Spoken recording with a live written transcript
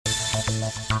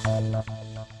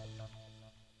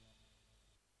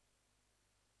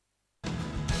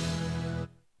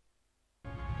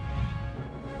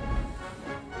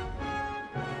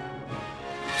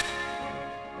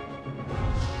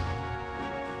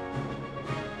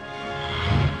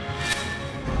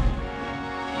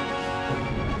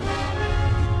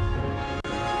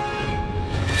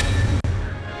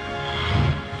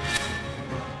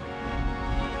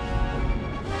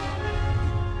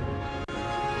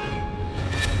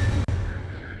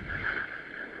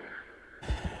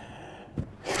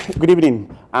Good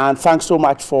evening, and thanks so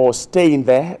much for staying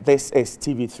there. This is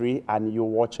TV3, and you're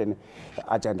watching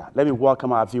Agenda. Let me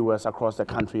welcome our viewers across the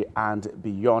country and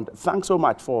beyond. Thanks so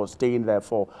much for staying there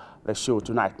for the show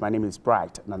tonight. My name is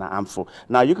Bright Nana Amfo.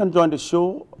 Now, you can join the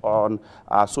show on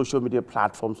our social media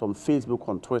platforms, on Facebook,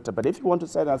 on Twitter. But if you want to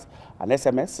send us an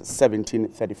SMS,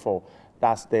 1734,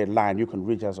 that's the line. You can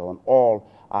reach us on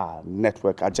all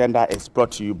network. Agenda is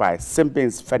brought to you by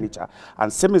Simbins Furniture. And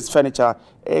Simbins Furniture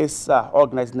is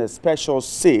organizing a special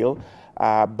sale.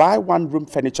 Buy one room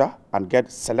furniture and get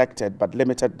selected but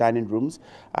limited dining rooms.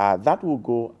 That will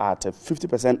go at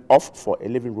 50% off for a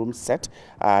living room set.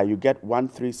 You get one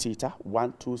 3-seater,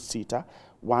 one 2-seater,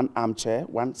 one armchair,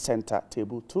 one center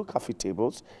table, 2 coffee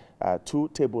tables, 2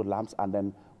 table lamps, and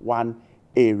then 1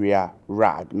 area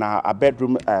rag. Now, a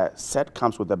bedroom set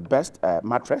comes with the best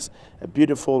mattress, a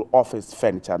beautiful office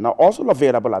furniture. Now, also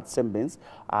available at Simbins,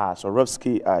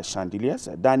 Swarovski chandeliers,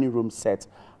 a dining room set,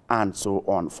 and so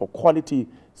on. For quality,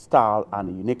 style,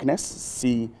 and uniqueness,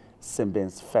 see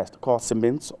Simbins first. Call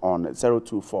Simbins on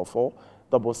 0244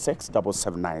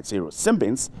 667790.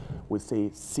 Simbins, we say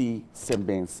see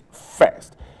Simbins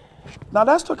first. Now,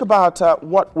 let's talk about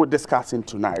what we're discussing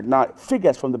tonight. Now,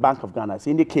 figures from the Bank of Ghana is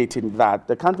indicating that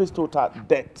the country's total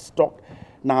debt stock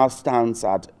now stands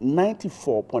at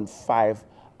 94.5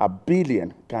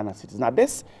 billion Ghana cedis. Now,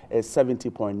 this is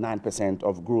 70.9%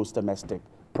 of gross domestic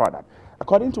product.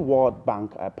 According to World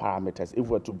Bank parameters, if we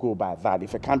were to go by that,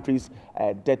 if a country's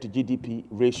debt to GDP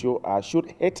ratio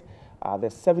should hit the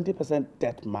 70%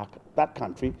 debt mark, that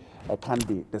country can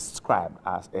be described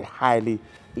as a highly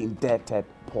indebted,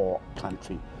 poor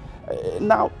country.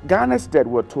 Now, Ghana's debt,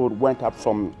 we're told, went up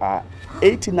from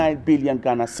 89 billion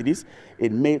Ghana cedis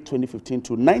in May 2015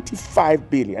 to 95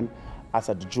 billion as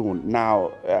of June.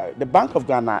 Now, the Bank of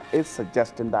Ghana is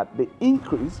suggesting that the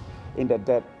increase in the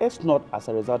debt is not as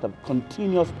a result of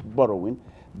continuous borrowing,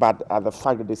 but the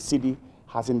fact that the cedi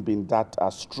hasn't been that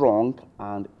strong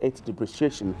and its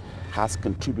depreciation has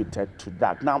contributed to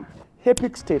that. Now,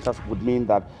 HIPC status would mean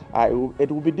that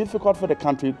it will be difficult for the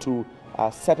country to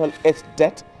settle its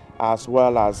debt, as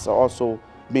well as also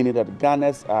meaning that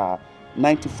Ghana's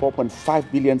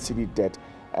 94.5 billion cedi debt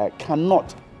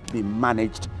cannot be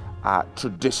managed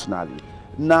traditionally.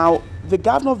 Now, the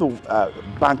governor of the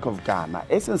Bank of Ghana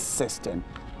is insisting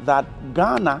that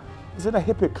Ghana is in a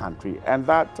HIPC country, and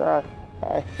that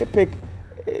HIPC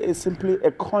is simply a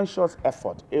conscious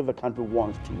effort if the country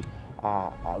wants to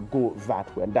go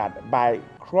that way, and that by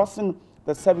crossing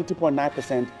the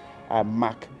 70.9%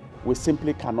 mark, we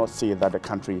simply cannot say that the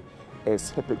country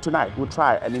is HIPC. Tonight, we'll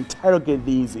try and interrogate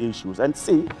these issues and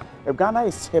see if Ghana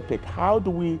is HIPC, how do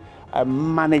we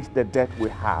manage the debt we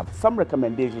have? Some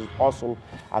recommendations also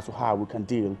as to how we can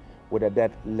deal with the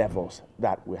debt levels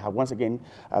that we have. Once again,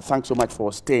 thanks so much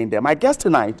for staying there. My guest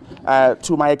tonight,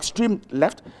 to my extreme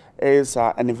left, is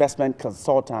an investment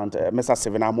consultant, Mr.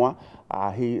 Stephen Amwa.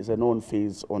 He is a known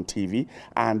face on TV.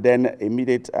 And then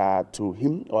immediate to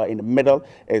him, or in the middle,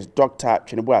 is Dr.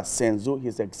 Chinibua Senzo.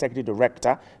 He's the executive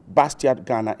director, Bastard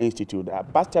Ghana Institute.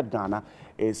 Bastard Ghana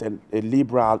is a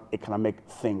liberal economic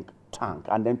think tank.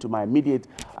 And then to my immediate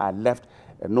left,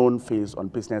 a known face on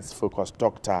business focus,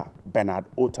 Dr. Bernard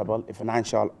Otabel, a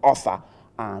financial author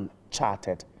and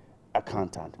chartered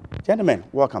accountant. Gentlemen,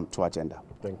 welcome to Agenda.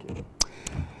 Thank you.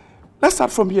 Let's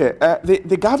start from here.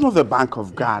 The governor of the Bank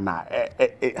of Ghana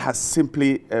has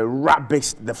simply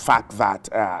rubbished the fact that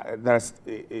there's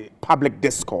a public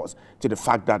discourse to the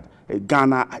fact that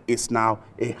Ghana is now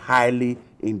a highly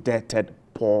indebted,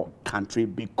 poor country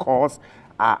because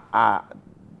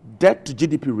debt to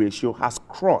GDP ratio has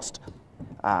crossed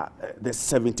the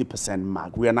 70%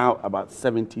 mark. We are now about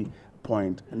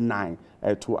 70.9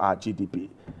 to our GDP.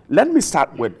 Let me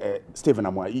start with Stephen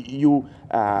Amwa. You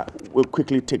will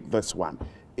quickly take this one.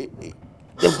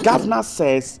 The governor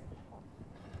says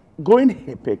going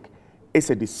HIPC is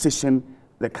a decision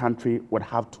the country would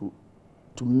have to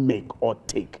make or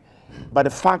take. But the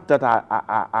fact that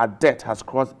our debt has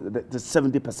crossed the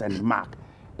 70% mark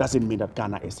doesn't mean that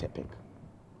Ghana is HIPC.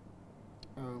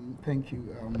 Thank you.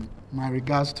 My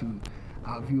regards to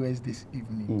our viewers this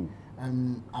evening.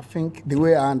 I think the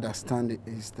way I understand it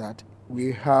is that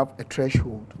we have a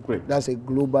threshold. Great. That's a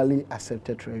globally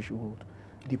accepted threshold,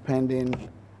 depending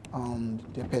on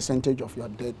the percentage of your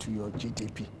debt to your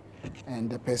GDP. And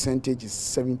the percentage is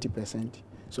 70%.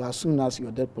 So as soon as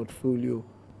your debt portfolio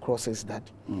crosses that,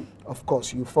 of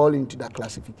course, you fall into that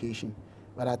classification.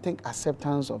 But I think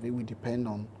acceptance of it will depend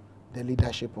on the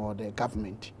leadership or the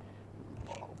government.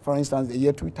 For instance, the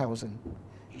year 2000,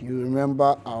 you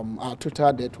remember our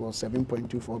total debt was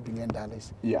 $7.24 billion.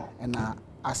 Yeah. And our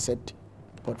asset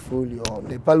portfolio,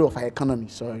 the value of our economy,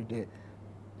 sorry,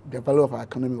 the value of our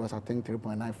economy was, I think,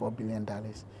 $3.94 billion.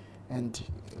 And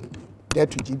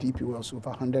debt to GDP was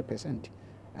over 100%.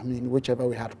 I mean, whichever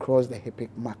we had crossed the HIPC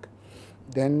mark.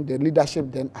 Then the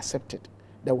leadership then accepted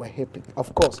that we're HIPC.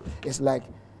 Of course, it's like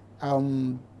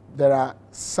there are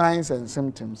signs and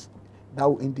symptoms that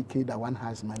will indicate that one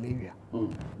has malaria.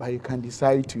 But you can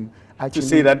decide to actually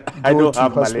say that go I don't to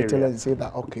have hospital malaria and say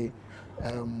that, okay,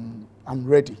 I'm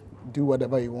ready. Do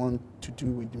whatever you want to do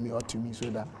with me or to me so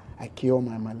that I cure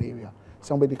my malaria.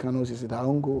 Somebody can also say that I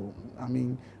won't go. I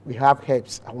mean, we have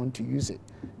herbs. I want to use it.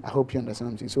 I hope you understand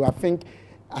what I'm saying. So I think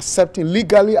accepting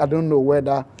legally, I don't know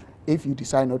whether if you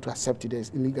decide not to accept it, there's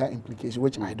illegal implication,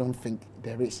 which I don't think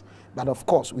there is. But of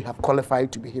course, we have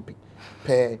qualified to be HIPC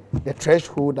per the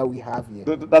threshold that we have here.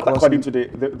 That's according to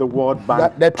the World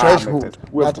Bank. The threshold.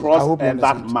 We have crossed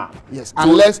that mark. Yes,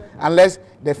 so unless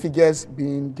the figures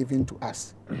being given to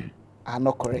us are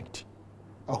not correct.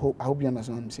 I hope you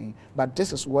understand what I'm saying. But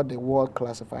this is what the world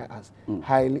classifies as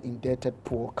highly indebted,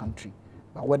 poor country.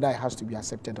 But whether it has to be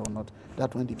accepted or not,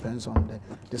 that one depends on the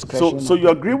discretion. So you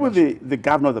agree with the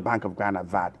governor of the Bank of Ghana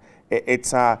that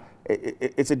it's a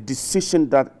decision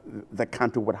that the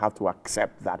country would have to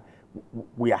accept that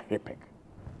we are HIPC?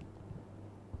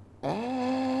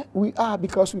 We are,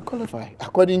 because we qualify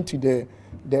according to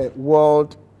the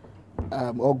world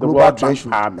or global World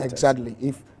threshold. Bank parameters. Exactly.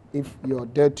 If your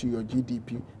debt to your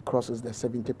GDP crosses the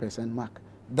 70% mark,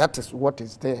 that is what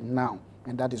is there now,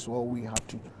 and that is what we have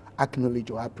to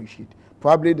acknowledge or appreciate.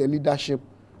 Probably the leadership,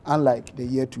 unlike the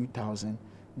year 2000,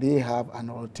 they have an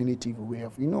alternative way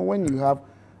of, when you have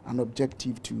an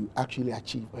objective to actually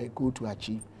achieve or a goal to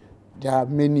achieve, there are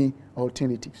many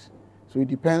alternatives. So it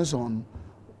depends on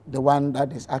the one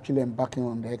that is actually embarking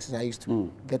on the exercise to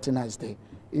getting us there.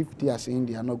 If they are saying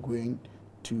they are not going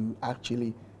to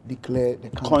actually declare the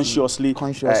country consciously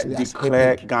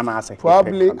declare as Ghana as a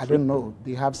probably, country. I don't know,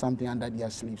 they have something under their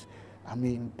sleeves. I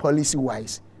mean,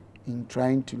 policy-wise, in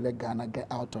trying to let Ghana get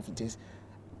out of this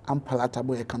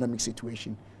unpalatable economic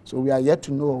situation. So we are yet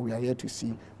to know, we are yet to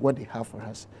see what they have for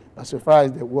us. But so far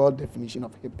as the world definition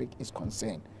of HIPC is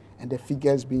concerned, and the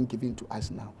figures being given to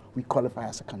us now, we qualify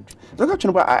as a country. Dr.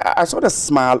 Chinuba, I saw the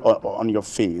smile on your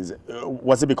face.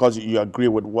 Was it because you agree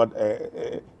with what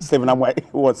Stephen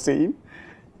Amwai was saying?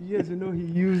 Yes, he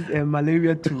used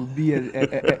malaria to be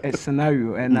a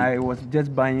scenario, and I was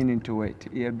just buying into it.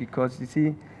 Yeah, because you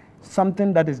see,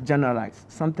 something that is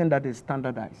generalized, something that is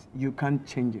standardized, you can't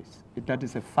change it. That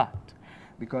is a fact.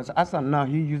 Because as of now,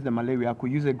 he used the malaria, I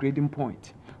could use a grading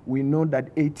point. We know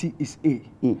that 80 is A.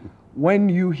 When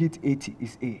you hit 80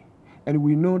 is A. And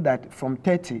we know that from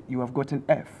 30, you have gotten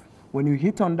F. When you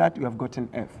hit on that, you have gotten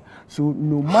F. So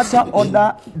no matter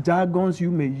other jargons you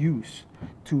may use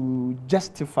to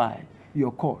justify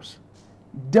your course,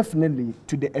 definitely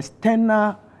to the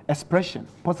external expression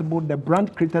possible, the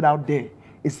brand created out there,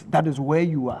 that is where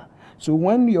you are. So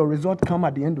when your result come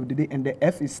at the end of the day and the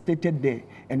F is stated there,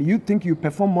 and you think you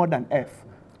perform more than F,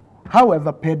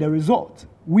 however, per the result,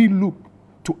 we look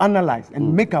to analyze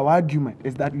and make our argument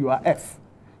is that you are F.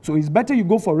 So it's better you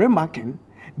go for remarking,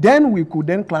 then we could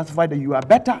then classify that you are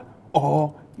better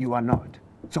or you are not.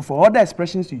 So for other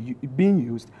expressions being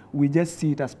used, we just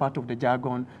see it as part of the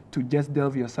jargon to just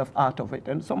delve yourself out of it.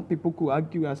 And some people could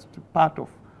argue as part of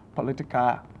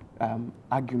political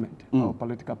argument or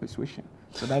political persuasion.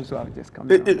 So that's why I just come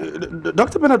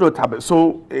Dr. Bernardo Tabe,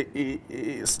 so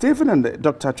Stephen and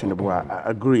Dr. Chinuba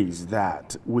agrees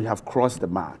that we have crossed the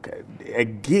mark.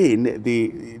 Again,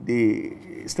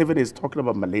 Stephen is talking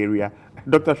about malaria.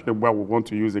 Dr. Chinuba will want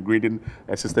to use a grading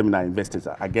system in our universities,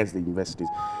 against the universities.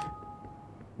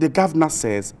 The governor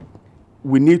says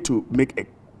we need to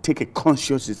take a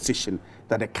conscious decision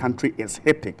that the country is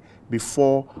HIPC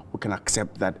before we can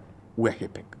accept that we're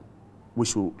HIPC. We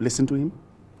should listen to him?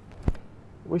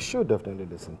 We should definitely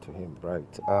listen to him,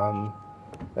 right?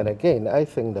 And again, I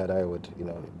think that I would,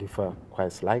 differ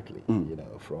quite slightly,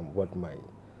 from what my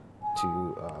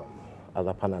two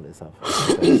other panelists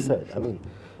have said. I mean,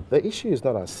 The issue is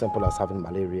not as simple as having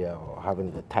malaria or having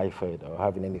the typhoid or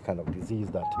having any kind of disease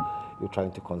that you're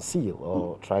trying to conceal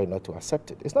or try not to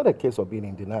accept it. It's not a case of being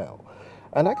in denial.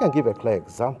 And I can give a clear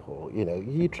example. You know,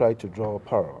 he tried to draw a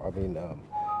parallel. I mean,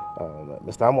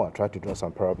 Mr. Amwa tried to draw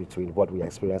some parallel between what we are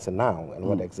experiencing now and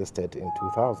what existed in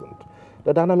 2000.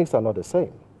 The dynamics are not the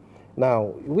same.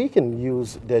 Now, we can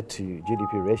use debt to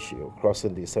GDP ratio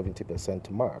crossing the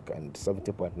 70% mark and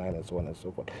 70.9 and so on and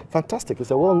so forth. Fantastic.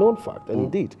 It's a well-known fact. And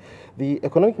indeed, the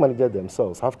economic managers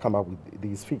themselves have come up with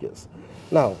these figures.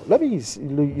 Now, let me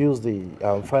use the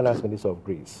finance minister of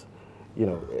Greece, you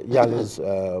know, Yanis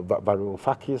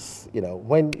Varoufakis, you know,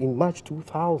 when in March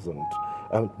 2000,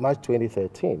 March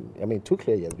 2013, I mean 2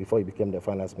 clear years before he became the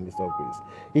finance minister of Greece,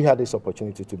 he had this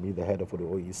opportunity to meet the head of the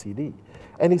OECD.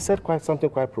 And he said something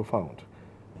quite profound.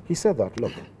 He said that,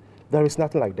 look, there is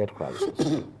nothing like debt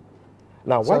crisis.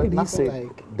 Now, why did he say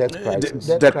like debt crisis?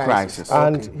 Debt crisis.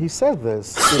 And he said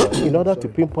this in order to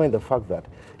pinpoint the fact that,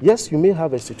 yes, you may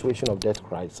have a situation of debt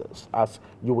crisis as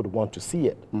you would want to see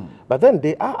it. But then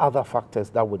there are other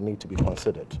factors that would need to be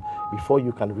considered before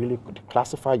you can really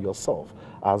classify yourself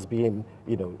as being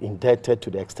indebted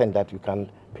to the extent that you can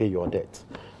pay your debt.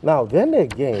 Now, then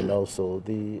again, also,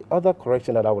 the other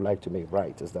correction that I would like to make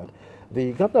right is that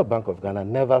the Governor Bank of Ghana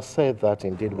never said that,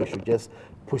 indeed, we should just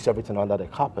push everything under the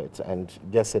carpet and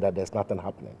just say that there's nothing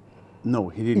happening. No,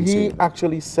 he didn't say that. He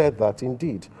actually said that,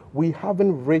 indeed, we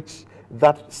haven't reached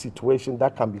that situation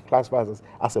that can be classified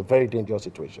as a very dangerous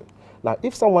situation. Now,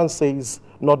 if someone says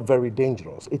not very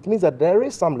dangerous, it means that there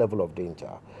is some level of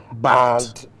danger.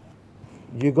 But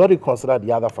you got to consider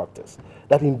the other factors.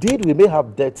 That indeed we may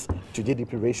have debts to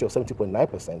GDP ratio of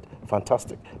 70.9%,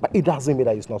 fantastic. But it doesn't mean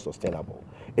that it's not sustainable.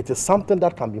 It is something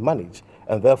that can be managed,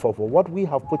 and therefore for what we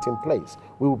have put in place,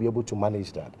 we will be able to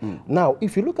manage that. Now,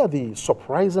 if you look at the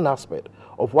surprising aspect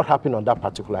of what happened on that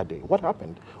particular day, what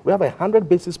happened? We have a 100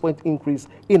 basis point increase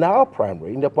in our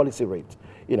primary, in the policy rate,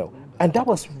 and that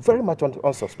was very much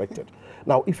unsuspected.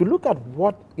 Now, if you look at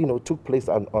what took place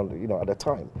at the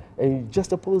time, and you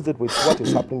just oppose it with what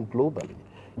is happening globally,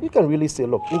 you can really say,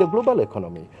 look, in the global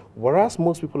economy, whereas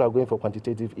most people are going for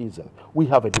quantitative easing, we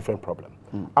have a different problem.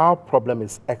 Our problem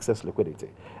is excess liquidity.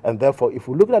 And therefore, if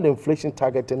we look at the inflation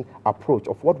targeting approach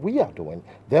of what we are doing,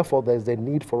 therefore, there's a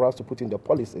need for us to put in the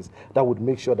policies that would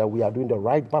make sure that we are doing the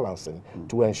right balancing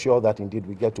to ensure that, indeed,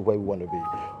 we get to where we want to be.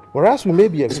 Whereas we may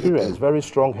be experiencing very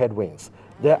strong headwinds,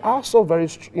 there are also very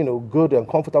good and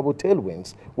comfortable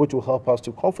tailwinds which will help us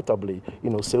to comfortably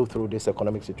sail through this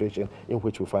economic situation in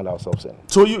which we find ourselves in.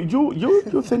 So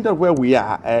you think that where we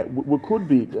are, we could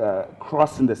be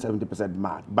crossing the 70%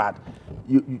 mark, but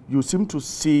you seem to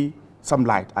see some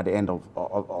light at the end of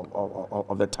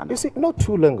the tunnel. You see, not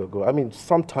too long ago, I mean,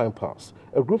 some time passed,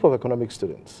 a group of economic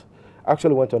students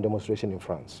actually went on demonstration in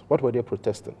France. What were they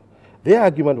protesting? Their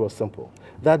argument was simple,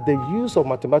 that the use of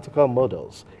mathematical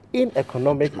models in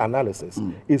economic analysis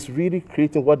is really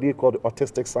creating what they call the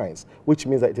autistic science, which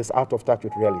means that it is out of touch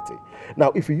with reality.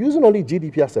 Now, if you're using only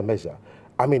GDP as a measure,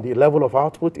 I mean, the level of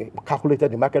output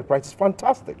calculated in market price is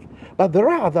fantastic. But there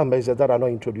are other measures that are not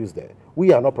introduced there.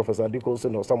 We are not Professor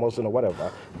Dickelson or Samuelson or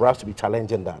whatever for us to be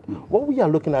challenging that. What we are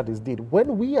looking at is,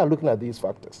 when we are looking at these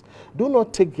factors, do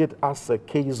not take it as a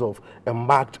case of a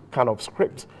marked kind of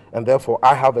script. And therefore,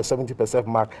 I have a 70%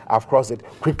 mark, I've crossed it,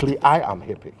 quickly I am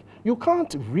HIPC. You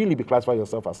can't really be classifying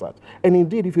yourself as that. And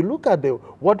indeed, if you look at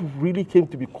what really came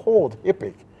to be called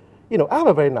HIPC, I have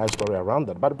a very nice story around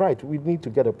that. But Bright, we need to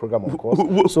get a program, of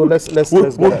course. So let's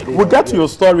we'll get to your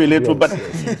story later.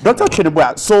 Yes. But Dr.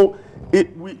 Chinibua, so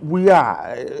we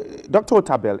are. Dr.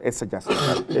 Otabel is suggesting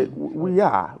that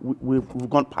we've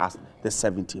gone past the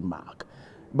 70 mark,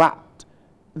 but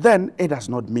then it does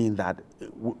not mean that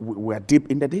we are deep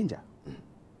in the danger.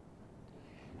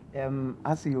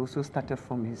 As he also started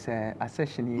from his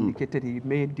assertion, he indicated he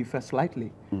may differ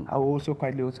slightly. I will also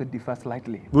quietly differ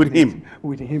slightly. With him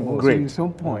also Great. In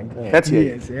some point. That's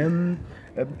yes.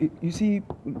 You see,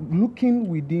 looking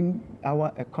within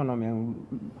our economy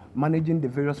and managing the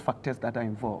various factors that are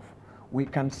involved, we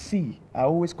can see, I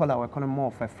always call our economy more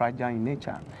of a fragile in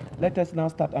nature. Let us now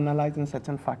start analyzing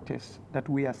certain factors that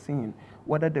we are seeing,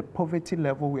 whether the poverty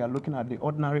level we are looking at, the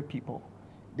ordinary people,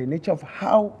 the nature of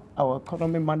how our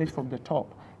economy managed from the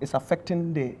top is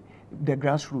affecting the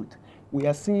grassroots. We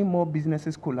are seeing more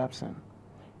businesses collapsing.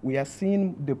 We are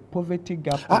seeing the poverty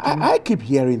gap. I keep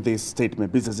hearing this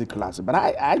statement, businesses collapsing, but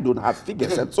I don't have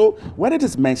figures. And so when it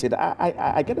is mentioned,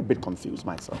 I get a bit confused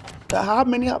myself. How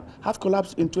many have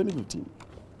collapsed in 2015?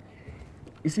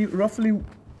 You see, roughly,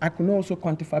 I could not also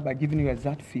quantify by giving you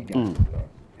exact figure.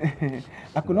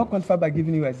 I could not quantify by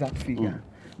giving you exact figure.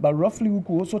 But roughly, we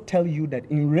could also tell you that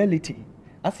in reality,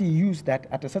 as he used that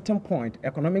at a certain point,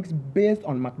 economics based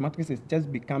on mathematics is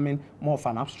just becoming more of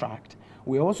an abstract.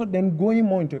 We're also then going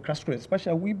more into a crash course,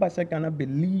 especially we by Ghana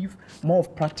believe more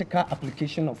of practical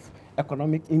application of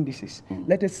economic indices.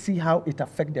 Let us see how it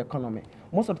affects the economy.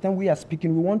 Most of the time we are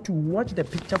speaking, we want to watch the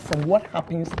picture from what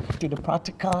happens to the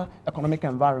practical economic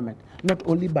environment, not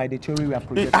only by the theory we are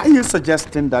projecting. Are you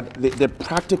suggesting that the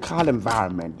practical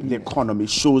environment, the economy,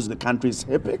 shows the country's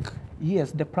HIPC?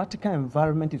 Yes, the practical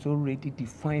environment is already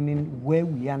defining where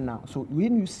we are now. So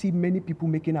when you see many people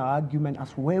making our argument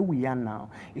as where we are now,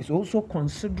 it's also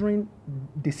considering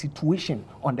the situation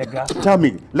on the ground. Tell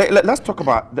me, let's talk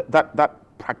about that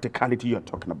practicality you're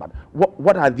talking about.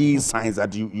 What are these signs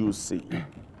that you see?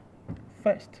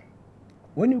 First,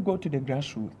 when you go to the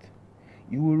grassroots,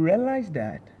 you will realize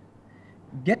that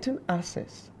getting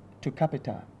access to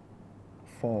capital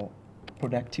for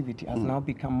productivity has now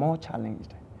become more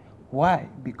challenged. Why?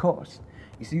 Because,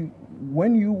 you see,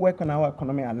 when you work on our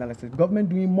economic analysis, government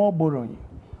doing more borrowing.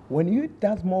 When you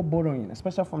does more borrowing,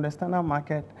 especially from the standard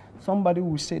market, somebody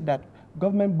will say that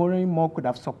government borrowing more could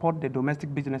have supported the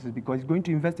domestic businesses because it's going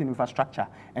to invest in infrastructure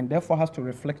and therefore has to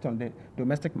reflect on the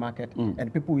domestic market,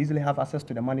 and people easily have access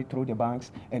to the money through the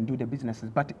banks and do the businesses.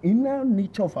 But in the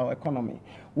nature of our economy,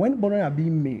 when borrowing are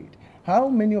being made, how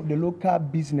many of the local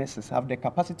businesses have the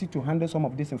capacity to handle some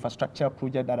of these infrastructure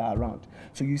projects that are around?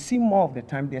 So you see more of the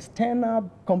time, the external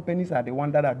companies are the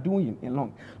ones that are doing it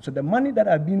along. So the money that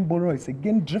are being borrowed is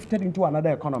again drifted into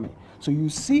another economy. So you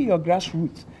see your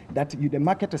grassroots that the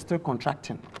market is still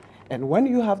contracting. And when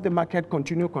you have the market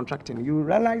continue contracting, you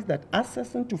realize that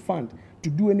accessing to fund to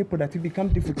do any productivity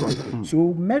becomes difficult.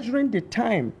 So measuring the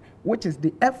time, which is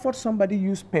the effort somebody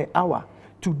used per hour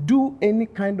to do any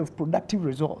kind of productive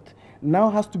result,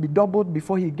 now has to be doubled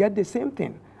before he get the same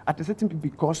thing at a certain point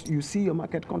because you see your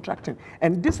market contracting.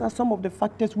 And these are some of the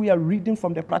factors we are reading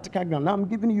from the practical ground. Now I'm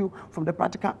giving you from the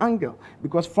practical angle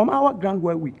because from our ground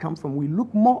where we come from, we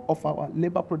look more of our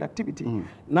labor productivity.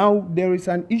 Now there is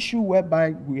an issue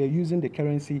whereby we are using the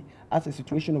currency as a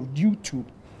situation of due to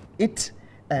its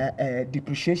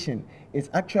depreciation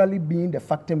is actually being the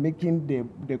factor making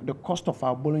the cost of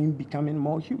our borrowing becoming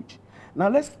more huge. Now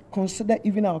let's consider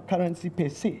even our currency per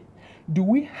se. Do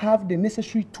we have the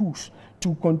necessary tools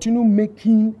to continue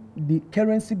making the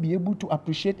currency be able to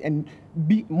appreciate and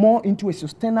be more into a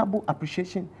sustainable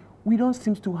appreciation? We don't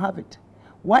seem to have it.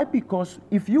 Why? Because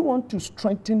if you want to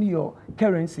strengthen your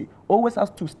currency, always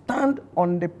has to stand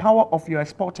on the power of your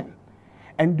exporting.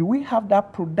 And do we have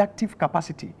that productive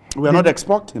capacity? We are not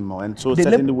exporting more, and so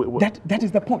certainly that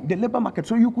is the point, the labor market.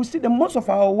 So you could see that most of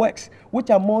our works,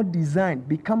 which are more designed,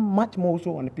 become much more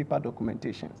so on the paper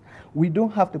documentations. We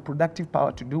don't have the productive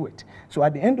power to do it. So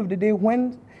at the end of the day,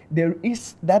 when there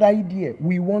is that idea,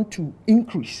 we want to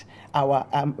increase our,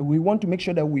 we want to make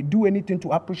sure that we do anything to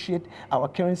appreciate our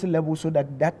currency level so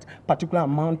that that particular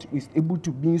amount is able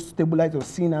to be stabilized or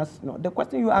seen as, you know, the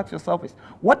question you ask yourself is,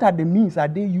 what are the means are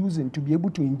they using to be able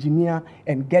to engineer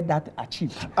and get that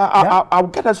achieved? I'll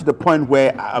get us to the point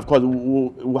where, of course,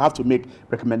 we'll have to make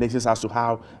recommendations as to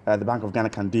how the Bank of Ghana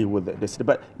can deal with this.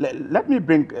 But let me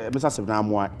bring Mr.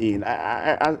 Sivnamwa in.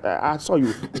 I saw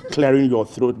you clearing your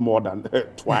throat more than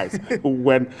twice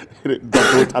when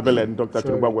Dr. Otabil and Dr.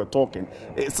 Tinubu were talking,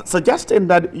 suggesting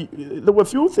that there were a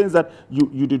few things that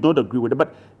you did not agree with.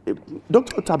 But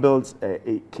Dr. Otabil's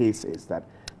case is that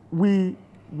we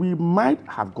might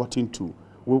have gotten to,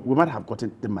 we might have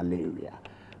gotten the malaria,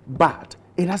 but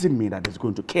it doesn't mean that it's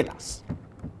going to kill us.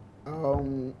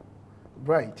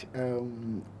 Right.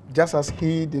 Just as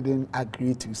he didn't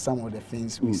agree to some of the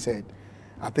things we said,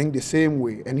 I think the same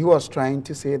way, and he was trying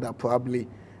to say that probably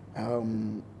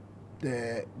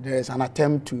there is an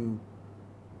attempt to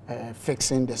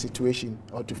fixing the situation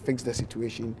or to fix the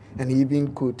situation, and he even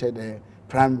quoted the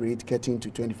prime rate getting to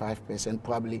 25%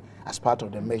 probably as part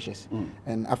of the measures.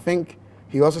 And I think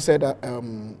he also said that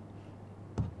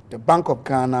the Bank of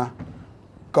Ghana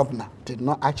governor did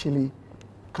not actually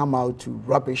come out to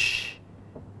rubbish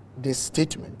this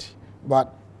statement,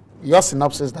 but your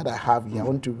synopsis that I have here, I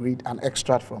want to read an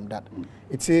extract from that.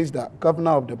 It says that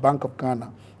Governor of the Bank of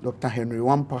Ghana, Dr. Henry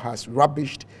Wampa, has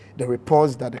rubbished the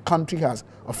reports that the country has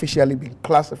officially been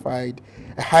classified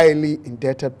a highly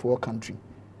indebted poor country.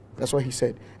 That's what he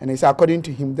said. And he said, according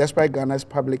to him, despite Ghana's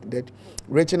public debt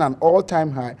reaching an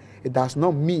all-time high, it does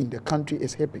not mean the country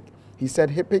is HIPC. He said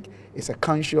HIPC is a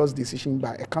conscious decision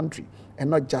by a country and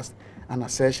not just an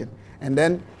assertion. And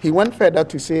then he went further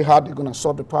to say how they're going to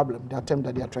solve the problem, the attempt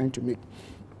that they are trying to make.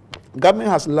 Government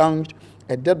has launched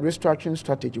a debt restructuring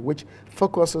strategy which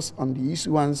focuses on the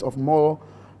issuance of more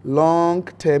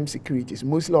long-term securities,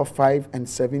 mostly of 5 and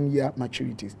 7 year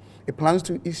maturities. It plans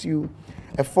to issue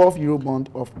a 4th Eurobond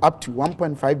of up to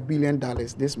 $1.5 billion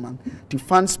this month to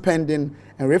fund spending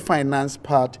and refinance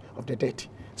part of the debt.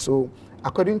 So,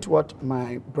 according to what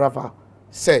my brother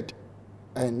said,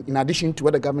 and in addition to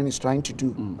what the government is trying to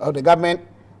do, or the government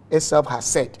itself has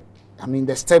said, I mean,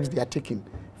 the steps they are taking.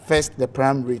 First, the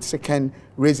prime rate. Second,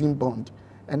 raising bond.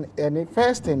 And the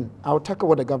first thing, I'll tackle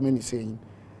what the government is saying.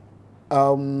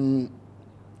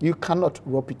 You cannot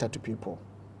rob Peter to pay Paul.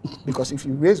 Because if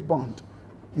you raise bond,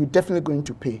 you're definitely going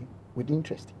to pay with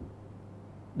interest.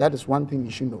 That is one thing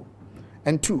you should know.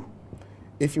 And two,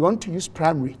 if you want to use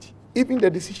prime rate, even the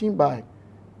decision by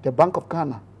the Bank of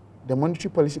Ghana, the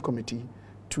Monetary Policy Committee,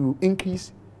 to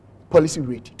increase policy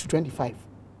rate to 25,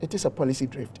 it is a policy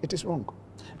drift. It is wrong.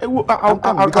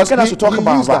 Because he used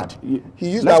that. He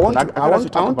used that. I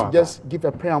want to just give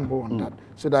a preamble on that,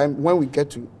 so that when we get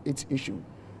to its issue,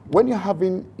 when you're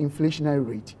having inflationary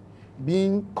rate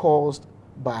being caused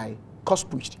by cost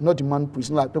pushed, not demand pushed,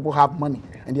 like people have money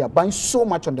and they are buying so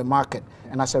much on the market,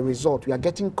 and as a result, we are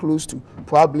getting close to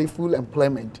probably full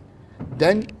employment,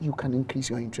 then you can increase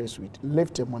your interest rate,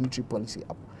 lift your monetary policy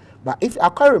up. But if I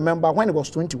can't remember when it was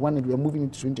 21 and we were moving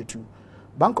into 22,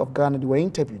 Bank of Ghana, they were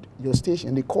interviewed, your station,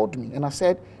 and they called me, and I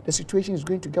said, the situation is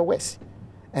going to get worse.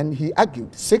 And he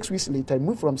argued, 6 weeks later, it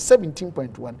moved from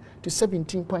 17.1 to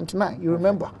 17.9, you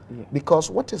remember? Yeah. Because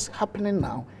what is happening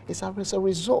now is as a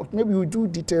result, maybe we do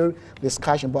detailed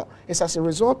discussion, but it's as a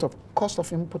result of cost of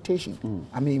importation,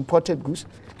 I mean imported goods,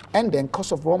 and then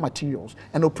cost of raw materials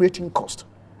and operating cost.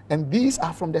 And these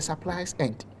are from the supplier's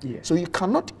end. Yeah. So you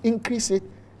cannot increase it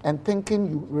and thinking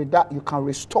you can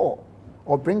restore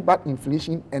or bring back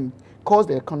inflation and cause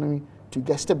the economy to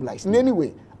get stabilized. In any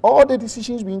way, all the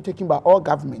decisions being taken by all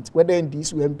governments, whether in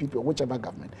DC or MPP or whichever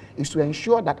government, is to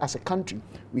ensure that as a country,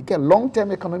 we get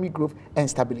long-term economic growth and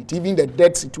stability, even the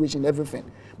debt situation, everything.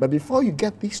 But before you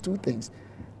get these two things,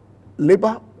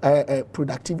 labor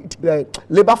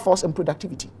force and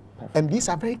productivity. And these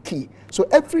are very key. So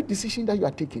every decision that you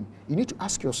are taking, you need to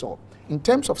ask yourself, in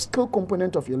terms of skill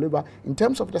component of your labor, in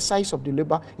terms of the size of the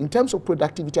labor, in terms of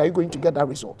productivity, are you going to get that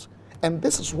result? And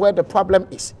this is where the problem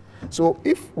is. So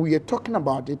if we are talking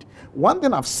about it, one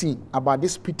thing I've seen about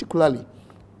this particularly,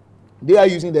 they are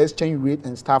using the exchange rate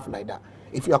and stuff like that.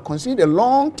 If you are considering the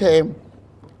long-term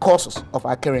causes of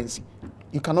our currency,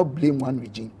 you cannot blame one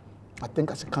regime. I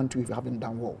think as a country, we haven't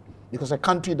done well. Because a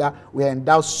country that we are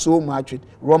endowed so much with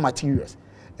raw materials,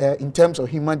 in terms of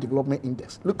Human Development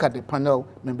Index. Look at the panel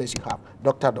members you have,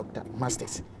 doctor,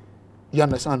 masters. You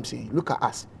understand what I'm saying? Look at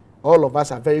us. All of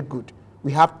us are very good.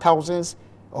 We have thousands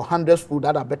or hundreds of food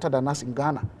that are better than us in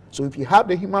Ghana. So if you have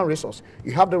the human resource,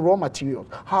 you have the raw materials,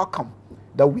 how come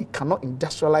that we cannot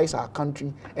industrialize our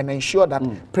country and ensure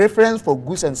that preference for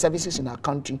goods and services in our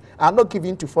country are not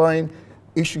given to foreign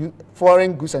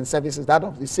goods and services that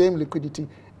have the same liquidity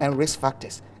and risk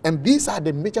factors? And these are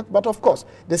the major, but of course,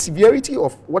 the severity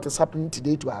of what is happening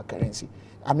today to our currency.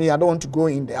 I mean, I don't want to go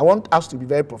in there. I want us to be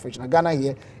very professional. Ghana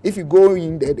here, if you go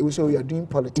in there, they will say, we are doing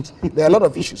politics. There are a lot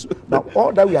of issues. But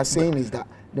all that we are saying is that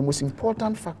the most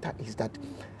important factor is that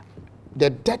the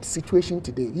debt situation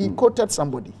today, he quoted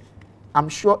somebody. I'm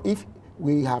sure if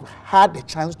we have had the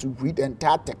chance to read the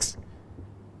entire text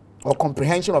or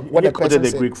comprehension of what the person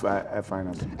said. Greek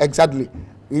finance. Exactly.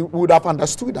 We would have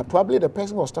understood that probably the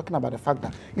person was talking about the fact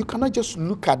that you cannot just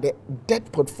look at the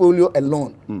debt portfolio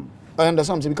alone. I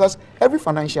understand, because every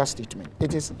financial statement,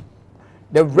 it is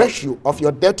the ratio of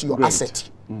your debt to your asset.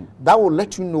 That will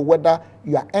let you know whether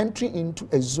you are entering into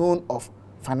a zone of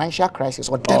financial crisis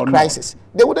or debt crisis.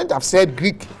 They wouldn't have said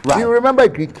Greek. Right. You remember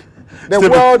Greek? The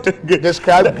world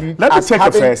described Greek as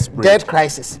having debt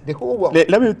crisis. The whole world.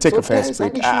 Let me take a first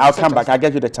break. I'll come back. I'll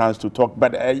get you the chance to talk.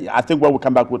 But I think when we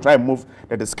come back, we'll try and move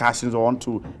the discussions on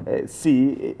to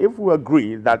see if we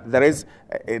agree that there is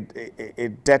a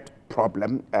debt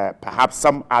problem. Perhaps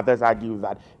some others argue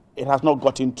that it has not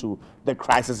gotten to the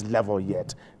crisis level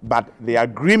yet. But the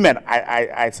agreement,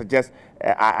 I suggest,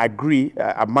 I agree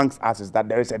amongst us, is that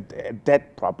there is a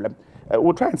debt problem.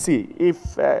 We'll try and see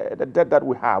if the debt that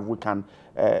we have, we can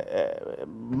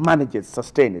manage it,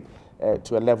 sustain it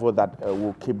to a level that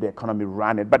will keep the economy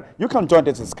running. But you can join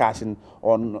this discussion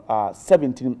on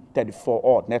 1734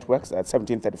 odd networks, at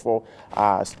 1734.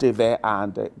 Stay there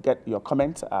and get your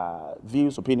comments,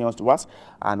 views, opinions to us,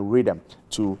 and read them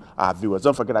to our viewers.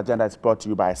 Don't forget, Agenda is brought to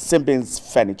you by Simbins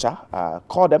Furniture.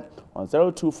 Call them on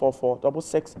 0244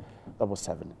 66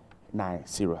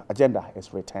 7790. Agenda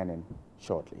is returning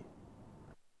shortly.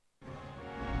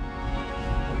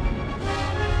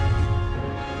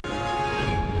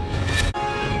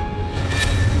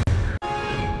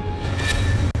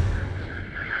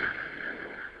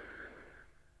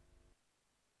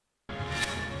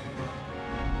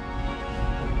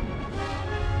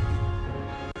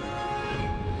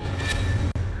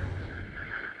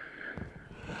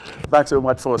 Thanks so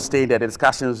much for staying there. The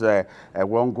discussions were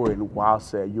ongoing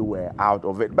whilst you were out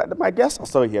of it. But my guests are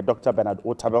still here, Dr. Bernard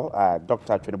Otabil,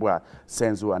 Dr. Trinibua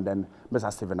Senzu, and then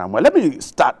Mr. Stephen Amwa. Let me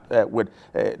start with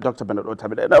Dr. Bernard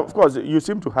Otabil. Now, of course, you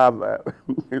seem to have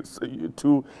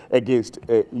two against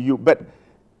you, but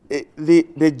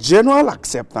the general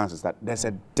acceptance is that there's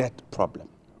a debt problem.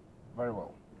 Very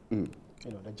well.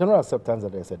 The general acceptance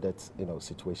that there's a debt,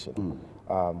 situation,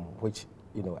 which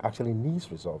actually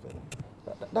needs resolving.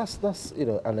 That's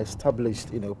an established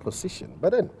position.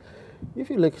 But then, if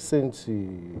you listen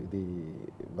to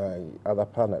my other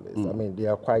panelists, I mean, they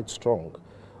are quite strong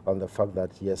on the fact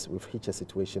that yes, we've hit a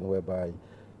situation whereby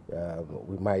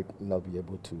we might not be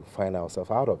able to find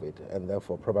ourselves out of it, and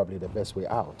therefore probably the best way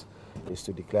out is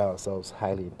to declare ourselves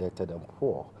highly indebted and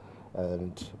poor,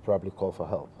 and probably call for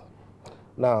help.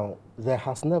 Now, there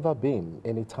has never been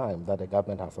any time that the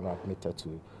government has not admitted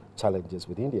to challenges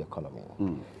within the economy.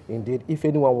 Indeed, if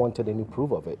anyone wanted any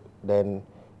proof of it, then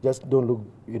just don't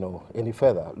look, any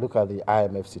further. Look at the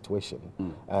IMF situation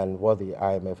and what the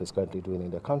IMF is currently doing in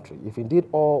the country. If indeed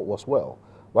all was well,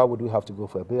 why would we have to go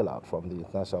for a bailout from the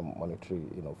International Monetary,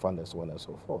 Fund and so on and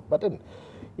so forth? But then,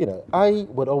 I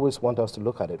would always want us to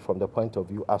look at it from the point of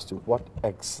view as to what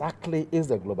exactly is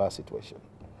the global situation.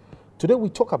 Today we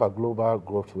talk about global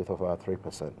growth rate of about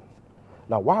 3%.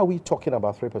 Now, why are we talking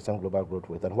about 3% global growth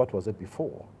rate, and what was it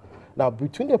before? Now,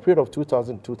 between the period of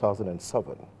 2000 and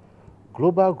 2007,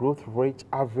 global growth rate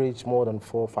averaged more than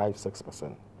 4, 5,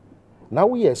 6%. Now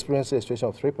we experience a situation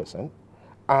of 3%,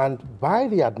 and by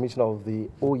the admission of the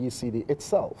OECD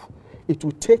itself, it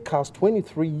will take us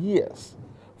 23 years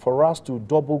for us to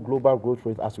double global growth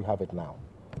rate as we have it now,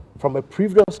 from a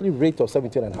previously rate of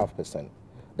 17.5%.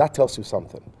 That tells you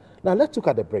something. Now let's look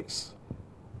at the BRICS.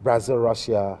 Brazil,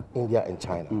 Russia, India, and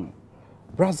China.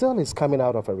 Brazil is coming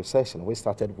out of a recession. We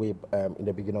started way in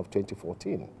the beginning of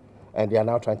 2014, and they are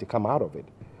now trying to come out of it.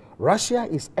 Russia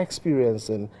is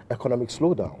experiencing economic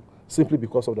slowdown simply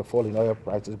because of the fall in oil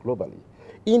prices globally.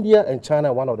 India and China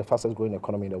are one of the fastest growing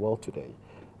economies in the world today,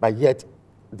 but yet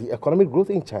the economic growth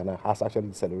in China has actually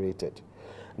accelerated.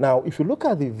 Now, if you look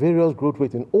at the various growth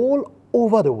rates in all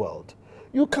over the world,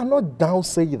 you cannot now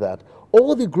say that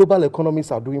all the global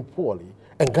economies are doing poorly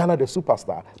and Ghana, the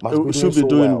superstar, should be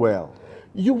doing well.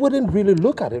 You wouldn't really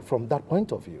look at it from that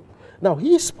point of view. Now,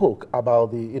 he spoke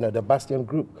about the Bastion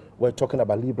Group. We're talking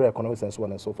about liberal economics and so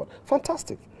on and so forth.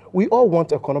 Fantastic. We all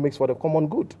want economics for the common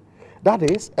good. That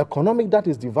is, economic that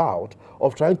is devout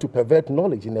of trying to pervert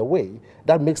knowledge in a way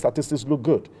that makes statistics look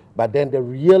good. But then the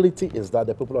reality is that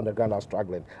the people on the ground are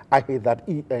struggling. I hate that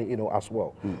as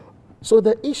well. So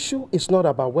the issue is not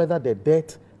about whether the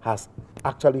debt has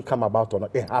actually come about or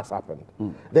not. It has happened.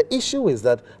 The issue is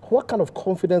that what kind of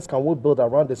confidence can we build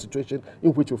around the situation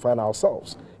in which we find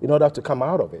ourselves in order to come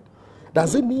out of it?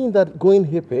 Does it mean that going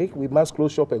HIPC, we must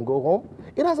close shop and go home?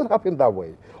 It doesn't happen that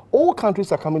way. All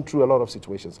countries are coming through a lot of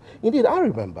situations. Indeed, I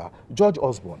remember George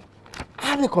Osborne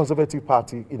had a Conservative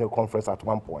Party conference at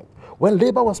one point when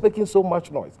Labour was making so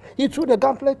much noise. He threw the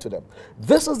gauntlet to them.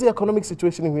 This is the economic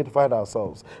situation in which we find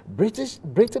ourselves.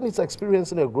 Britain is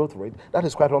experiencing a growth rate that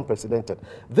is quite unprecedented.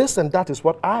 This and that is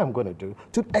what I am going to do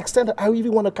to the extent that I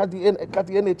even want to cut the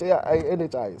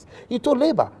NHIs. He told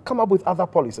Labour, come up with other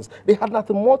policies. They had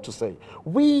nothing more to say.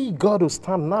 We got to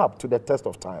stand up to the test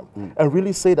of time and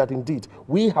really say that indeed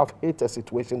we have hit a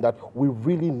situation that we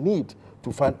really need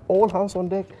to find all hands on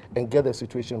deck and get the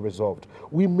situation resolved.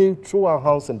 We may throw our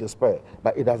hands in despair,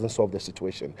 but it doesn't solve the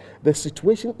situation. The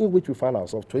situation in which we find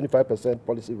ourselves, 25%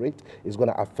 policy rate, is going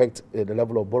to affect the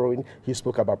level of borrowing. He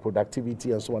spoke about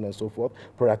productivity and so on and so forth.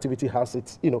 Productivity has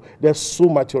its, there's so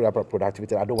much theory about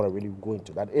productivity. I don't want to really go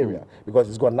into that area because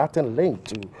it's got nothing linked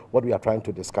to what we are trying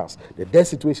to discuss. The debt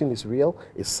situation is real.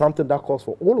 It's something that calls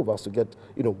for all of us to get,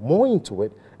 more into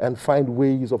it and find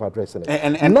ways of addressing it.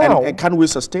 And can we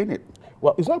sustain it?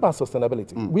 Well, it's not about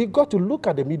sustainability. We've got to look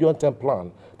at the medium-term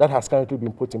plan that has currently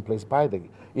been put in place by the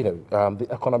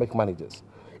economic managers.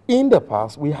 In the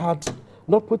past, we had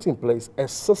not put in place a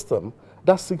system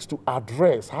that seeks to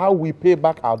address how we pay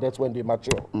back our debts when they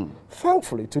mature.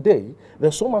 Thankfully, today,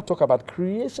 there's so much talk about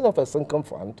creation of a sinking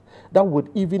fund that would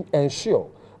even ensure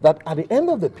that at the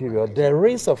end of the period, there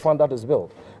is a fund that is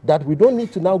built, that we don't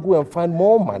need to now go and find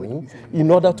more money in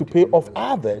order to pay off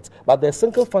our debts, but there's a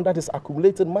single fund that is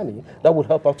accumulating money that would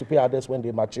help us to pay our debts when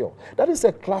they mature. That is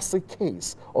a classic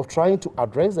case of trying to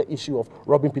address the issue of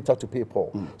robbing Peter to pay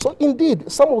Paul. So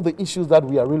indeed, some of the issues that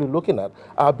we are really looking at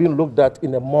are being looked at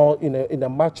in a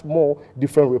much more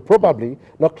different way, probably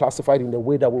not classified in the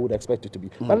way that we would expect it to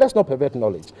be. But let's not pervert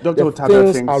knowledge. Dr.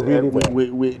 Otabil thinks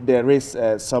really there is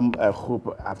some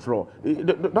hope after all.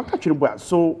 Dr. Chinubua,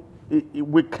 so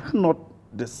we cannot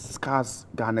discuss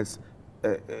Ghana's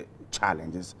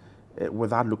challenges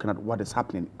without looking at what is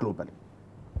happening globally.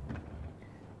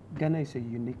 Ghana is a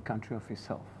unique country of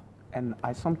itself. And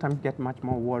I sometimes get much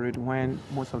more worried when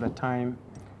most of the time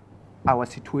our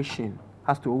situation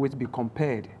has to always be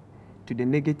compared to the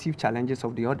negative challenges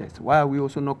of the others. Why are we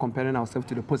also not comparing ourselves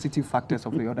to the positive factors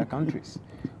of the other countries?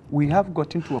 We have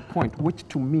gotten to a point which,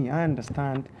 to me, I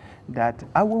understand that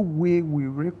our way we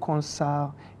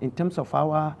reconcile in terms of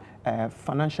our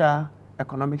financial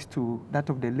economics to that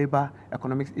of the labor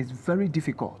economics is very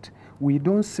difficult. We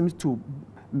don't seem to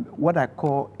what I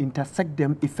call intersect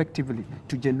them effectively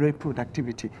to generate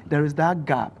productivity. There is that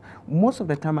gap. Most of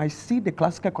the time I see the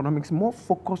classical economics more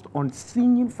focused on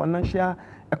seeing financial,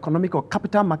 economic or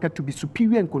capital market to be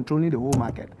superior in controlling the whole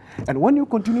market. And when you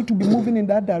continue to be moving in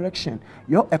that direction,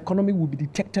 your economy will be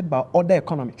detected by other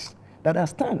economics that are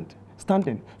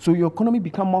standing. So your economy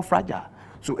become more fragile.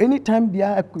 So anytime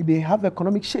they have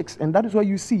economic shakes, and that is what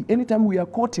you see, anytime we are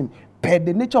quoting, per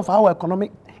the nature of how our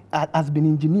economic has been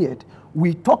engineered,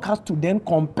 we has to then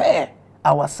compare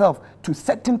ourselves to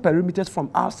certain perimeters from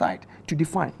outside to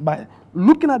define. By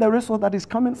looking at the resource that is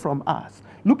coming from us,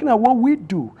 looking at what we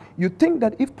do, you think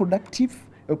that if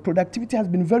productivity has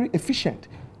been very efficient,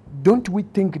 don't we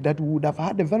think that we would have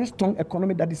had a very strong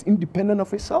economy that is independent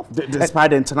of itself?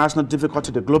 Despite the international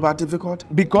difficulty, the global difficulty?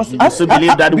 Because as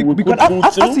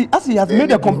he has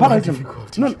made a comparison,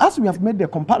 as we have made the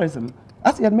comparison,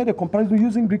 as he had made a comparison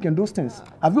using Greek and those things,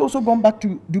 have you also gone back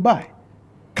to Dubai?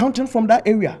 Counting from that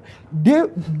area,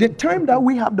 the time that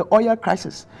we have the oil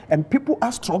crisis and people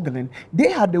are struggling, they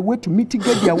had a way to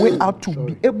mitigate their way out to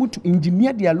be able to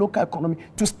engineer their local economy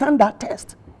to stand that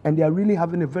test. And they are really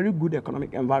having a very good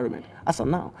economic environment as of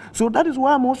now. So that is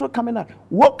why I'm also coming at.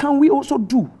 What can we also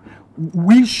do?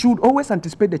 We should always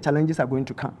anticipate the challenges are going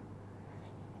to come.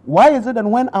 Why is it that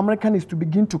when American is to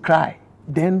begin to cry,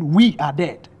 then we are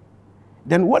dead?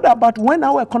 Then what about when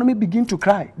our economy begin to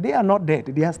cry? They are not dead,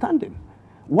 they are standing.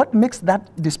 What makes that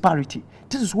disparity?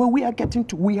 This is where we are getting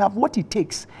to. We have what it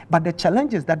takes, but the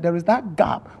challenge is that there is that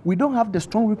gap. We don't have the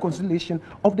strong reconciliation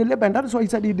of the labor, and that is why he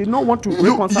said he did not want to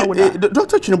reconcile with that.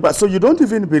 Dr. Chinuba, so you don't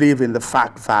even believe in the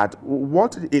fact that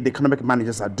what the economic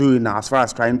managers are doing now as far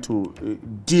as trying to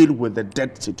deal with the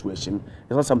debt situation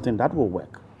is not something that will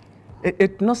work?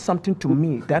 It's not something to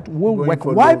me that will work.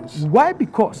 Why?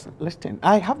 Because, listen,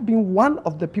 I have been one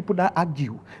of the people that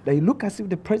argue that you look as if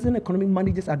the present economic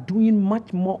managers are doing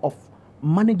much more of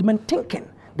management thinking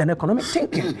than economic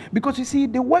thinking. Because you see,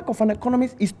 the work of an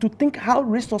economist is to think how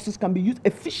resources can be used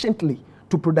efficiently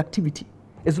to productivity.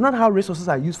 It's not how resources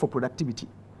are used for productivity.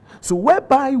 So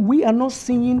whereby we are not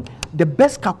seeing the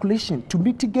best calculation to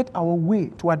mitigate our way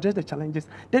to address the challenges,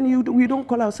 then we don't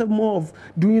call ourselves more of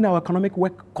doing our economic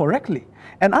work correctly.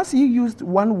 And as he used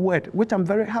one word, which I'm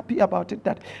very happy about it,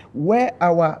 that where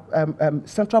our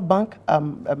central bank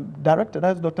director,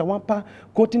 that's Dr. Wampa,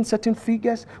 quoting certain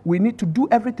figures, we need to do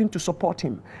everything to support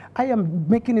him. I am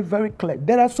making it very clear.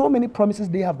 There are so many promises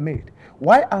they have made.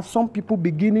 Why are some people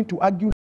beginning to argue